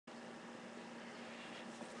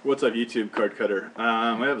What's up, YouTube card cutter? We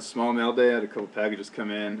have a small mail day. I had a couple packages come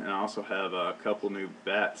in, and I also have a couple new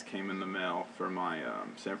bats came in the mail for my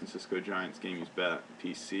San Francisco Giants game used bat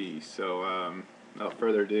PC. So without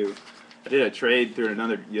further ado, I did a trade through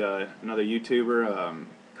another YouTuber,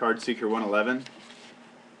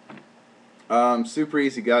 CardSeeker111. Super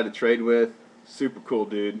easy guy to trade with. Super cool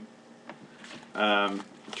dude.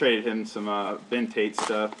 Traded him some Ben Tate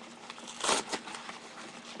stuff,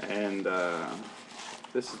 and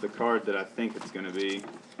this is the card that I think it's going to be.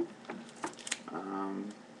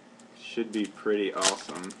 Should be pretty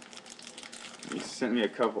awesome. He sent me a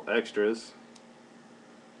couple extras.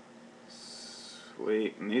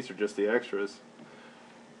 Sweet, and these are just the extras.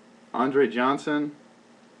 Andre Johnson,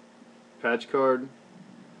 patch card,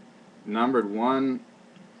 numbered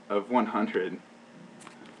 1/100.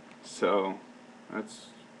 So that's a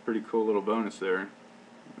pretty cool little bonus there.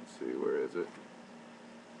 Let's see, where is it?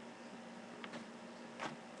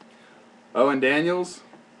 Owen Daniels,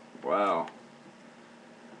 wow.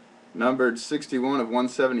 Numbered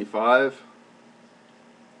 61/175.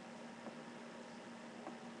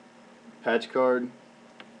 Patch card.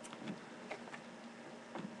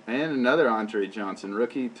 And another Andre Johnson,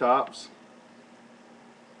 rookie tops.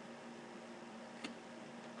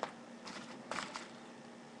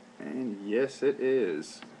 And yes, it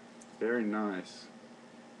is. Very nice.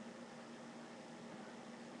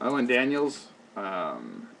 Owen Daniels,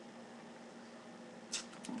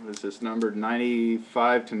 what is this, numbered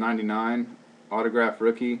 95/99, autograph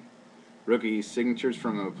rookie signatures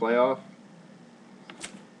from a playoff.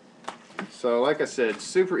 So like I said,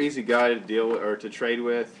 super easy guy to deal with, or to trade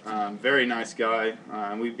with. Very nice guy.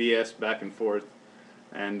 We BS back and forth,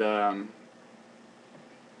 and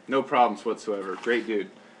no problems whatsoever. Great dude.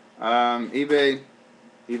 eBay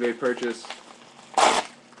purchase.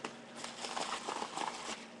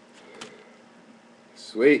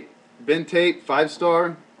 Sweet. Ben Tate,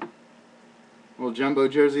 5-star. Little jumbo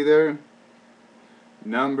jersey there.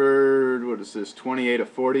 Numbered, what is this,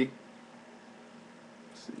 28/40.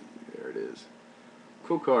 Let's see, there it is.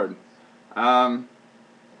 Cool card. I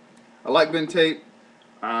like Ben Tate.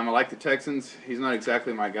 I like the Texans. He's not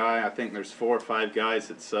exactly my guy. I think there's 4 or 5 guys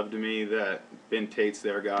that sub to me that Ben Tate's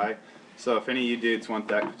their guy. So if any of you dudes want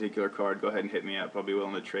that particular card, go ahead and hit me up. I'll be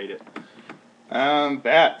willing to trade it.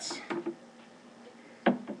 Bats.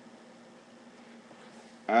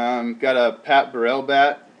 Got a Pat Burrell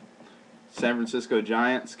bat. San Francisco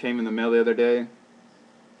Giants. Came in the mail the other day.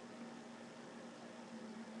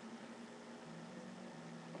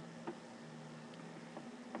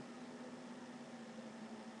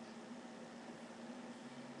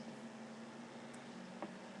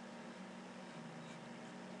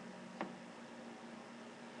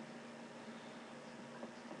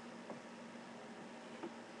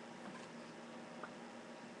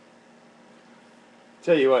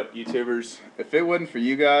 Tell you what, YouTubers, if it wasn't for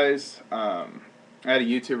you guys, I had a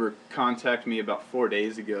YouTuber contact me about 4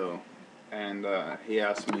 days ago, and he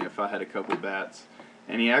asked me if I had a couple bats,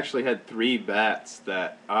 and he actually had 3 bats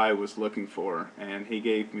that I was looking for, and he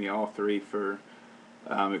gave me all 3 for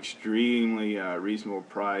extremely reasonable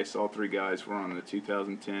price. All 3 guys were on the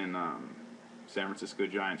 2010 San Francisco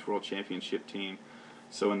Giants World Championship team.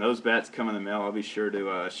 So when those bats come in the mail, I'll be sure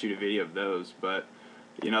to shoot a video of those. But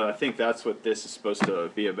you know, I think that's what this is supposed to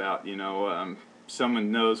be about. You know,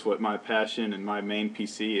 someone knows what my passion and my main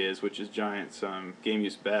PC is, which is Giants game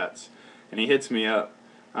use bats, and he hits me up.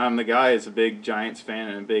 The guy is a big Giants fan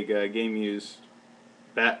and a big game use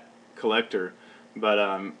bat collector, but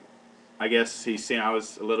I guess he's seen I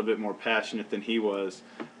was a little bit more passionate than he was,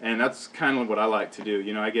 and that's kind of what I like to do.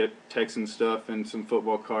 You know, I get Texan stuff and some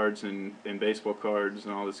football cards and baseball cards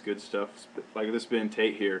and all this good stuff, like this Ben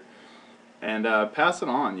Tate here. And pass it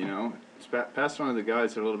on, you know. Pass it on to the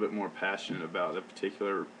guys that are a little bit more passionate about the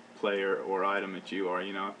particular player or item that you are,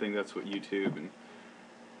 you know. I think that's what YouTube and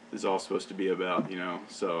is all supposed to be about, you know.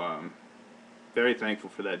 So, very thankful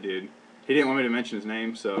for that dude. He didn't want me to mention his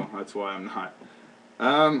name, so that's why I'm not.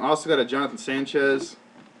 Also got a Jonathan Sanchez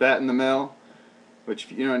bat in the mail, which,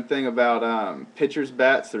 you know, the thing about pitchers'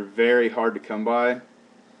 bats, they're very hard to come by.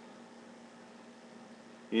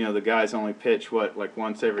 You know, the guys only pitch, what, like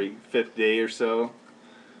once every 5th day or so,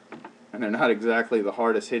 and they're not exactly the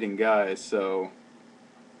hardest hitting guys, so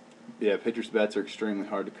yeah, pitchers' bats are extremely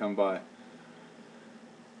hard to come by.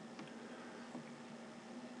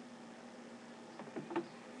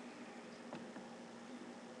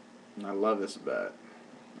 And I love this bat.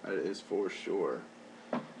 That is for sure.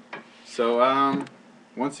 So,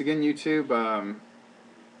 once again, YouTube,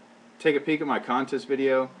 take a peek at my contest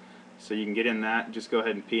video. So you can get in that. Just go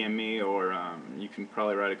ahead and PM me, or you can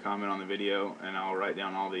probably write a comment on the video, and I'll write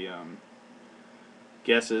down all the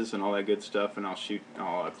guesses and all that good stuff, and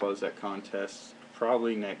I'll close that contest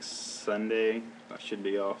probably next Sunday. I should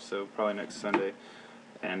be off, so probably next Sunday,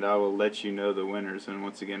 and I will let you know the winners. And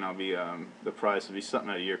once again, I'll be the prize will be something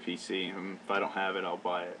out of your PC. If I don't have it, I'll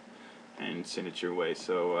buy it and send it your way.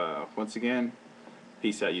 So once again,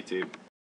 peace out, YouTube.